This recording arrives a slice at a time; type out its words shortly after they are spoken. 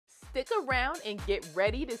Stick around and get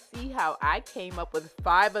ready to see how I came up with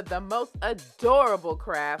 5 of the most adorable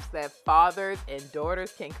crafts that fathers and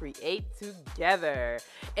daughters can create together.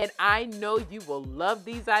 And I know you will love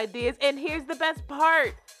these ideas. And here's the best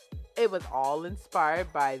part. It was all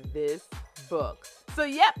inspired by this book. So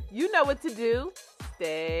yep, you know what to do.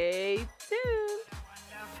 Stay tuned.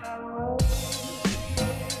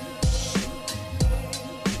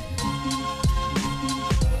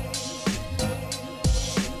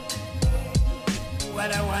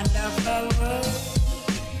 What a wonderful world.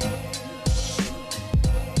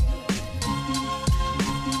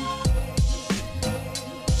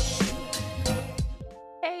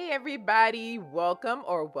 Hey everybody,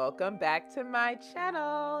 welcome back to my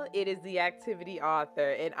channel. It is the Activity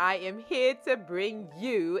Author and I am here to bring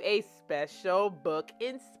you a special book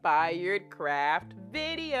inspired craft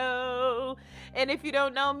video. And if you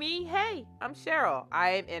don't know me, hey, I'm Cheryl.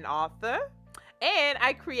 I am an author. And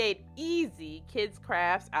I create easy kids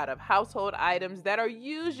crafts out of household items that are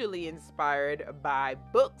usually inspired by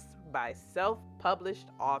books by self-published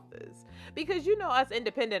authors. Because you know us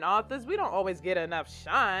independent authors, we don't always get enough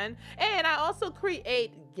shine. And I also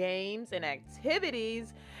create games and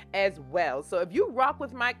activities as well. So if you rock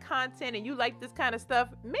with my content and you like this kind of stuff,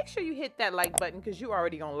 make sure you hit that like button because you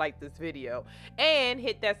already gonna like this video. And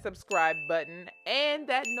hit that subscribe button and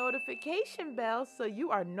that notification bell so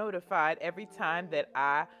you are notified every time that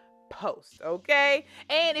I post, okay?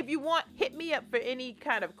 And if you want, hit me up for any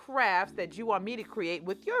kind of crafts that you want me to create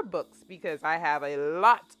with your books because I have a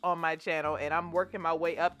lot on my channel and I'm working my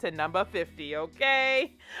way up to number 50,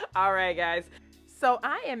 okay? All right, guys. So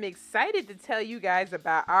I am excited to tell you guys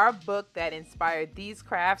about our book that inspired these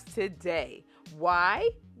crafts today.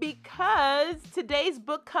 Why? Because today's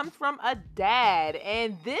book comes from a dad,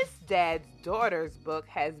 and this dad's daughter's book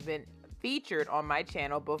has been featured on my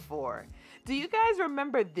channel before. Do you guys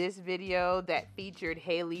remember this video that featured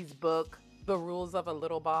Haley's book, The Rules of a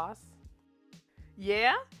Little Boss?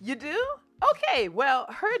 Yeah, you do? Okay, well,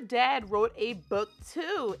 her dad wrote a book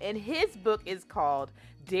too, and his book is called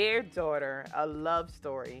Dear Daughter, A Love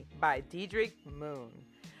Story by Dedrick Moone.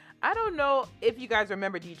 I don't know if you guys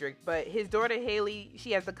remember Dedrick, but his daughter Haley,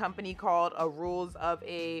 she has a company called A Rules of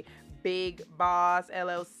a Big Boss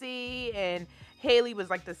LLC, and Haley was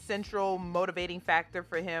like the central motivating factor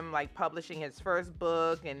for him, like publishing his first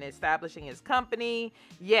book and establishing his company.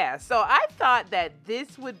 Yeah, so I thought that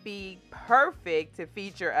this would be perfect to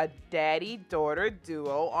feature a daddy-daughter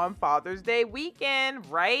duo on Father's Day weekend,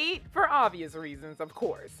 right? For obvious reasons, of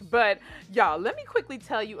course. But y'all, let me quickly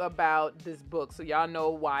tell you about this book so y'all know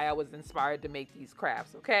why I was inspired to make these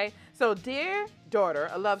crafts, okay? So Dear Daughter,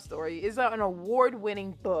 A Love Story is an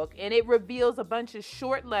award-winning book, and it reveals a bunch of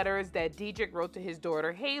short letters that Dedrick wrote to his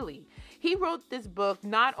daughter Haley. He wrote this book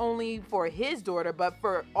not only for his daughter, but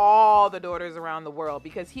for all the daughters around the world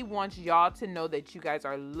because he wants y'all to know that you guys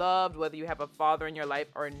are loved, whether you have a father in your life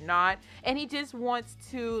or not. And he just wants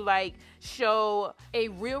to like show a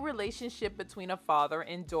real relationship between a father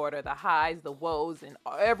and daughter, the highs, the woes, and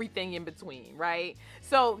everything in between, right?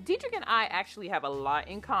 So Dedrick and I actually have a lot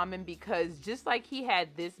in common because just like he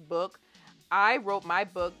had this book, I wrote my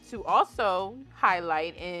book to also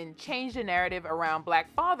highlight and change the narrative around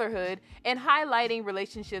Black fatherhood and highlighting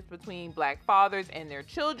relationships between Black fathers and their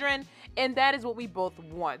children. And that is what we both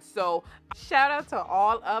want. So shout out to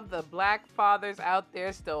all of the Black fathers out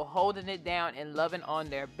there still holding it down and loving on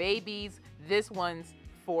their babies. This one's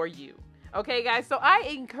for you. Okay, guys, so I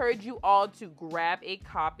encourage you all to grab a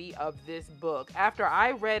copy of this book. After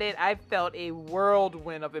I read it, I felt a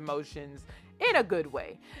whirlwind of emotions in a good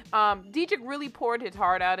way. Dedrick really poured his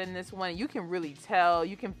heart out in this one. You can really tell,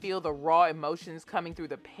 you can feel the raw emotions coming through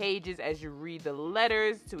the pages as you read the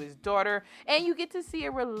letters to his daughter, and you get to see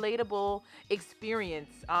a relatable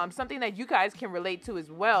experience, something that you guys can relate to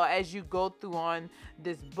as well as you go through on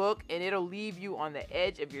this book, and it'll leave you on the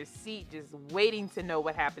edge of your seat just waiting to know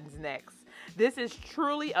what happens next. This is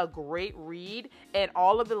truly a great read, and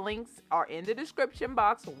all of the links are in the description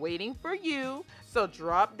box waiting for you. So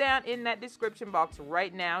drop down in that description box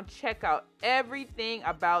right now. Check out everything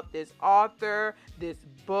about this author, this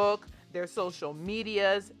book, their social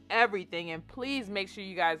medias, everything. And please make sure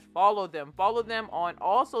you guys follow them. Follow them on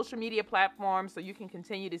all social media platforms so you can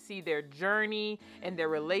continue to see their journey and their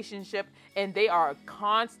relationship. And they are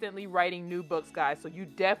constantly writing new books, guys. So you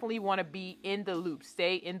definitely want to be in the loop.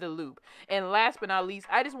 Stay in the loop. And last but not least,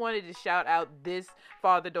 I just wanted to shout out this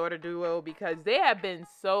father-daughter duo because they have been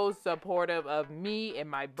so supportive of me and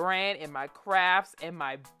my brand and my crafts and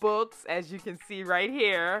my books, as you can see right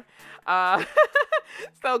here.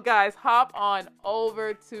 So guys, hop on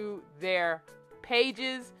over to their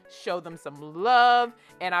pages, show them some love,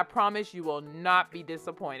 and I promise you will not be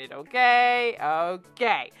disappointed, okay?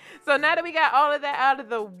 Okay. So now that we got all of that out of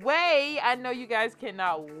the way, I know you guys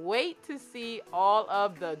cannot wait to see all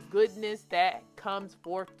of the goodness that comes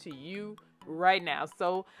forth to you right now.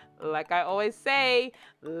 So like I always say,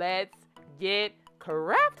 let's get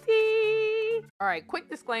crafty. All right, quick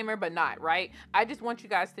disclaimer, but not, right? I just want you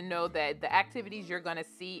guys to know that the activities you're gonna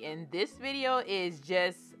see in this video is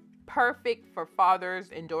just perfect for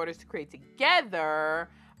fathers and daughters to create together.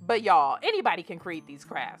 But y'all, anybody can create these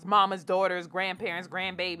crafts. Mamas, daughters, grandparents,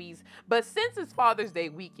 grandbabies. But since it's Father's Day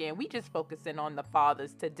weekend, we just focusing on the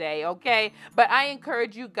fathers today, okay? But I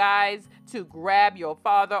encourage you guys to grab your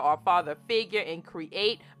father or father figure and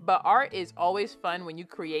create. But art is always fun when you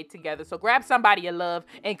create together. So grab somebody you love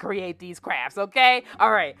and create these crafts, okay?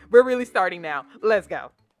 All right, we're really starting now. Let's go.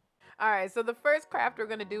 All right, so the first craft we're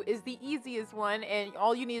gonna do is the easiest one, and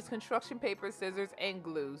all you need is construction paper, scissors, and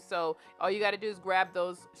glue. So all you gotta do is grab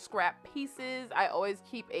those scrap pieces. I always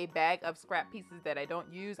keep a bag of scrap pieces that I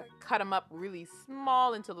don't use. I cut them up really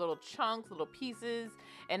small into little chunks, little pieces.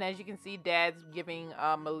 And as you can see, Dad's giving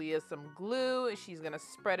Malia some glue, and she's gonna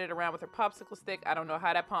spread it around with her popsicle stick. I don't know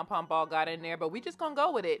how that pom-pom ball got in there, but we just gonna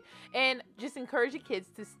go with it. And just encourage your kids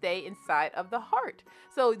to stay inside of the heart.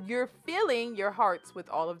 So you're filling your hearts with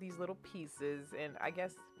all of these little pieces, and I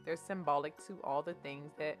guess they're symbolic to all the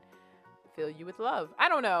things that fill you with love. I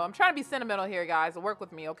don't know. I'm trying to be sentimental here, guys. So work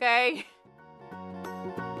with me, okay?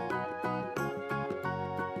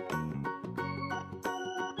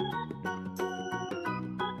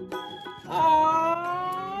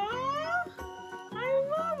 Oh, I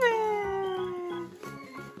love it.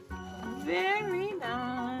 Very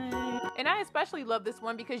nice. And I especially love this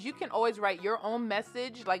one because you can always write your own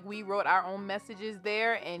message, like we wrote our own messages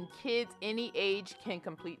there, and kids any age can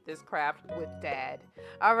complete this craft with Dad.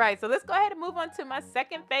 All right, so let's go ahead and move on to my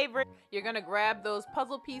second favorite. You're gonna grab those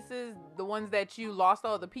puzzle pieces, the ones that you lost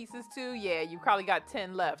all the pieces to. Yeah, you probably got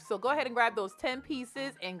 10 left. So go ahead and grab those 10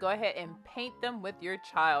 pieces and go ahead and paint them with your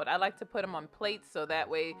child. I like to put them on plates so that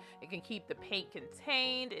way it can keep the paint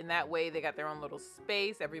contained, and that way they got their own little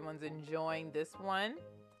space. Everyone's enjoying this one.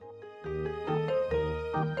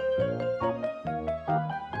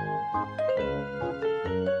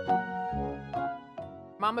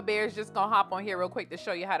 Mama Bear's just gonna hop on here real quick to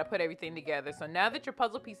show you how to put everything together. So now that your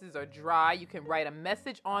puzzle pieces are dry, you can write a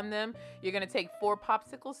message on them. You're gonna take 4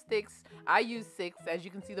 popsicle sticks. I use 6, as you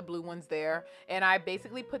can see the blue ones there. And I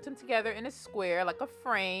basically put them together in a square, like a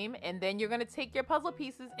frame. And then you're gonna take your puzzle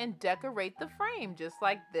pieces and decorate the frame, just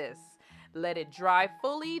like this. Let it dry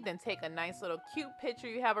fully, then take a nice little cute picture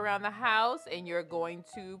you have around the house, and you're going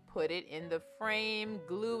to put it in the frame,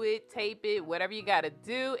 glue it, tape it, whatever you gotta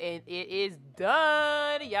do, and it is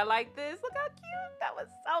done. Y'all like this? Look how cute. That was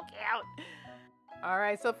so cute. All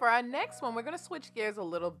right, so for our next one, we're gonna switch gears a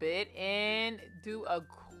little bit and do a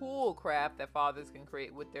cool craft that fathers can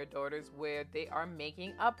create with their daughters where they are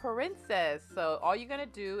making a princess. So all you're gonna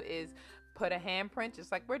do is put a handprint just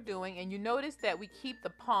like we're doing, and you notice that we keep the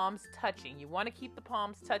palms touching. You want to keep the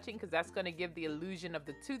palms touching because that's going to give the illusion of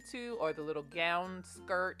the tutu or the little gown,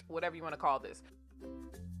 skirt, whatever you want to call this.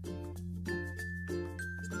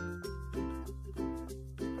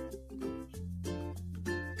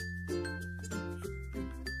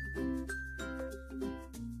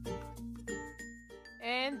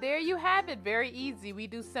 And there you have it. Very easy. We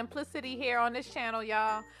do simplicity here on this channel,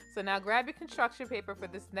 y'all. So now grab your construction paper for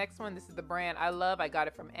this next one. This is the brand I love. I got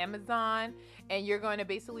it from Amazon. And you're going to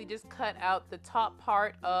basically just cut out the top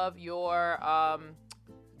part of your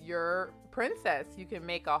princess. You can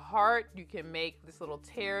make a heart. You can make this little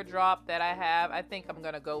teardrop that I have. I think I'm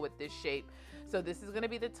going to go with this shape. So this is going to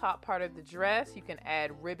be the top part of the dress. You can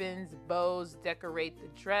add ribbons, bows, decorate the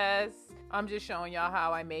dress. I'm just showing y'all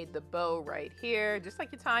how I made the bow right here, just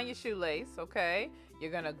like you're tying your shoelace, okay? You're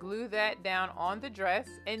going to glue that down on the dress,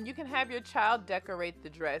 and you can have your child decorate the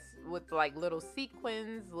dress with like little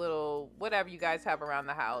sequins, little whatever you guys have around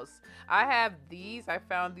the house. I have these. I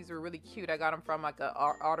found these were really cute. I got them from like an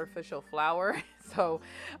artificial flower. So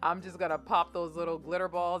I'm just going to pop those little glitter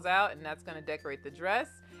balls out, and that's going to decorate the dress.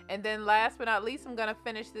 And then last but not least, I'm going to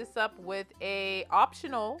finish this up with a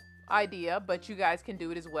optional idea, but you guys can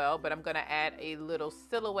do it as well. But I'm going to add a little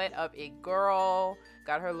silhouette of a girl.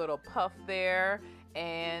 Got her little puff there.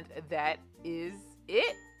 And that is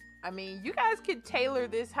it. I mean, you guys can tailor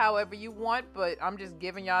this however you want, but I'm just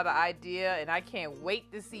giving y'all the idea, and I can't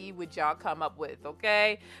wait to see what y'all come up with,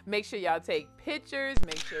 okay? Make sure y'all take pictures.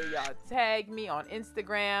 Make sure y'all tag me on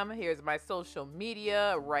Instagram. Here's my social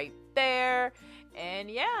media right there.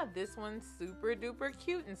 And yeah, this one's super duper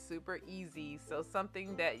cute and super easy. So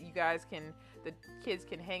something that you guys can the kids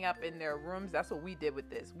can hang up in their rooms. That's what we did with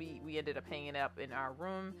this. We ended up hanging up in our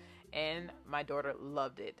room, and my daughter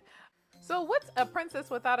loved it. So what's a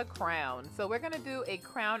princess without a crown? So we're gonna do a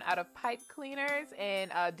crown out of pipe cleaners,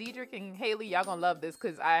 and Dedrick and Haley, y'all gonna love this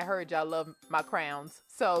because I heard y'all love my crowns.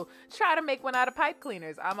 So try to make one out of pipe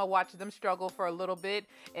cleaners. I'm gonna watch them struggle for a little bit,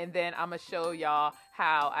 and then I'm gonna show y'all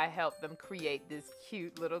how I helped them create this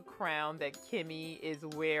cute little crown that Kimmy is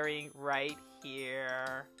wearing right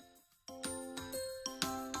here.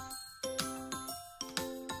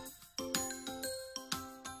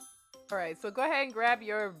 All right, so go ahead and grab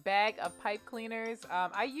your bag of pipe cleaners.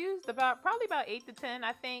 I used probably about 8 to 10,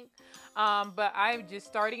 I think. But I'm just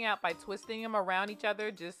starting out by twisting them around each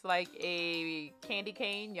other, just like a candy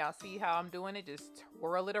cane. Y'all see how I'm doing it? Just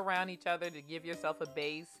twirl it around each other to give yourself a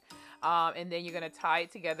base. And then you're gonna tie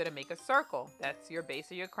it together to make a circle. That's your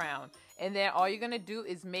base of your crown. And then all you're gonna do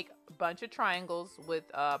is make a bunch of triangles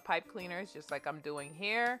with pipe cleaners, just like I'm doing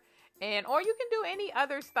here. Or you can do any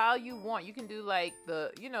other style you want. You can do like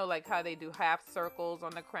like how they do half circles on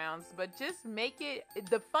the crowns, but just make it,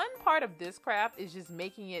 the fun part of this craft is just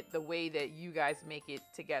making it the way that you guys make it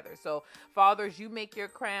together. So fathers, you make your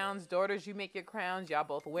crowns. Daughters, you make your crowns. Y'all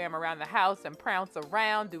both wear them around the house and prounce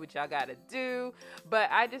around, do what y'all gotta do. But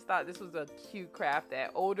I just thought this was a cute craft that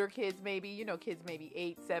older kids, maybe, kids maybe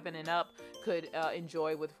 8, 7 and up could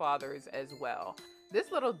enjoy with fathers as well. This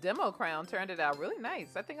little demo crown turned it out really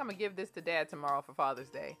nice. I think I'm gonna give this to Dad tomorrow for Father's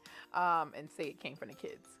Day, and say it came from the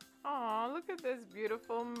kids. Aw, look at this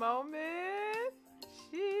beautiful moment.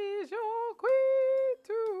 She's your queen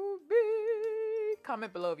to be.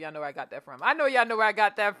 Comment below if y'all know where I got that from. I know y'all know where I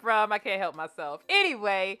got that from. I can't help myself.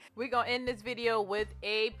 Anyway, we're gonna end this video with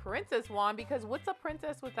a princess wand, because what's a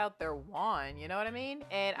princess without their wand? You know what I mean?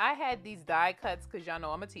 And I had these die cuts because y'all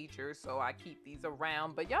know I'm a teacher, so I keep these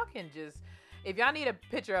around. But y'all can just, if y'all need a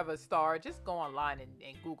picture of a star, just go online and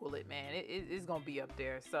Google it, man. It's going to be up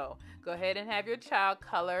there. So go ahead and have your child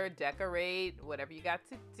color, decorate, whatever you got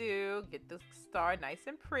to do. Get the star nice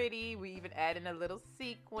and pretty. We even add in a little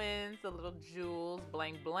sequins, a little jewels,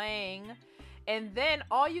 bling bling. And then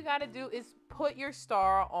all you got to do is put your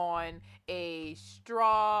star on a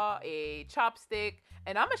straw, a chopstick.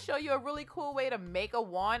 And I'm going to show you a really cool way to make a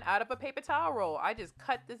wand out of a paper towel roll. I just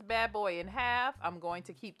cut this bad boy in half. I'm going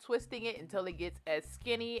to keep twisting it until it gets as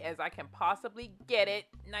skinny as I can possibly get it.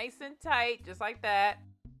 Nice and tight, just like that.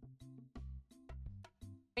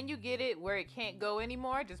 When you get it where it can't go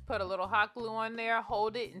anymore, just put a little hot glue on there,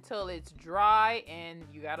 hold it until it's dry, and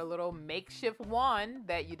you got a little makeshift wand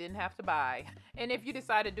that you didn't have to buy. And if you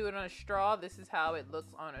decide to do it on a straw, this is how it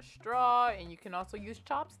looks on a straw. And you can also use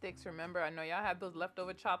chopsticks. Remember, I know y'all have those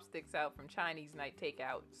leftover chopsticks out from Chinese night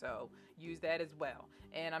takeout, so use that as well.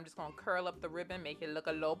 And I'm just gonna curl up the ribbon, make it look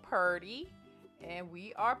a little purty, and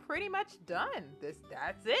we are pretty much done.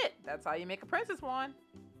 That's it. That's how you make a princess wand.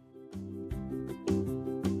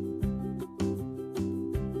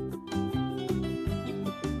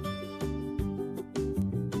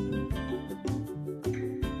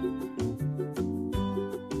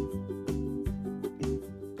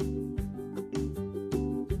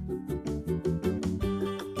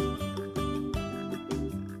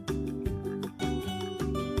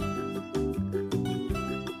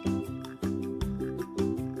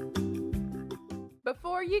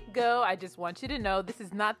 Before you go, I just want you to know this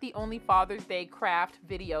is not the only Father's Day craft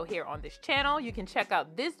video here on this channel. You can check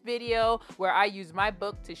out this video where I use my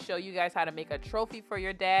book to show you guys how to make a trophy for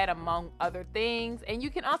your dad, among other things. And you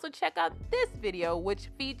can also check out this video, which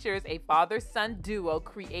features a father-son duo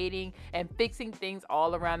creating and fixing things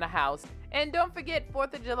all around the house. And don't forget,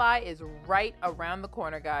 4th of July is right around the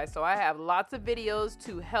corner, guys. So I have lots of videos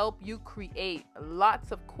to help you create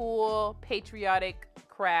lots of cool, patriotic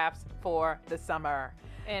crafts for the summer.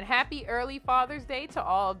 And happy early Father's Day to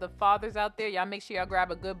all of the fathers out there. Y'all make sure y'all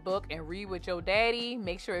grab a good book and read with your daddy.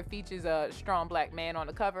 Make sure it features a strong black man on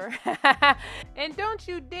the cover. And don't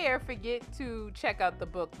you dare forget to check out the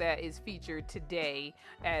book that is featured today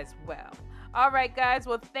as well. All right, guys.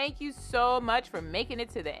 Well, thank you so much for making it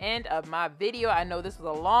to the end of my video. I know this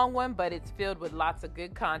was a long one, but it's filled with lots of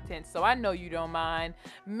good content, so I know you don't mind.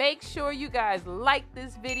 Make sure you guys like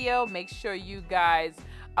this video. Make sure you guys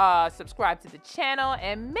subscribe to the channel,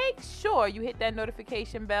 and make sure you hit that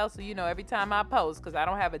notification bell so you know every time I post, because I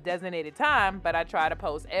don't have a designated time, but I try to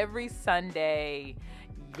post every Sunday.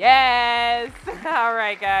 Yes. All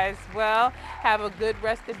right, guys. Well, have a good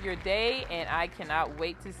rest of your day, and I cannot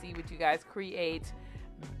wait to see what you guys create.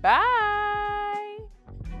 Bye.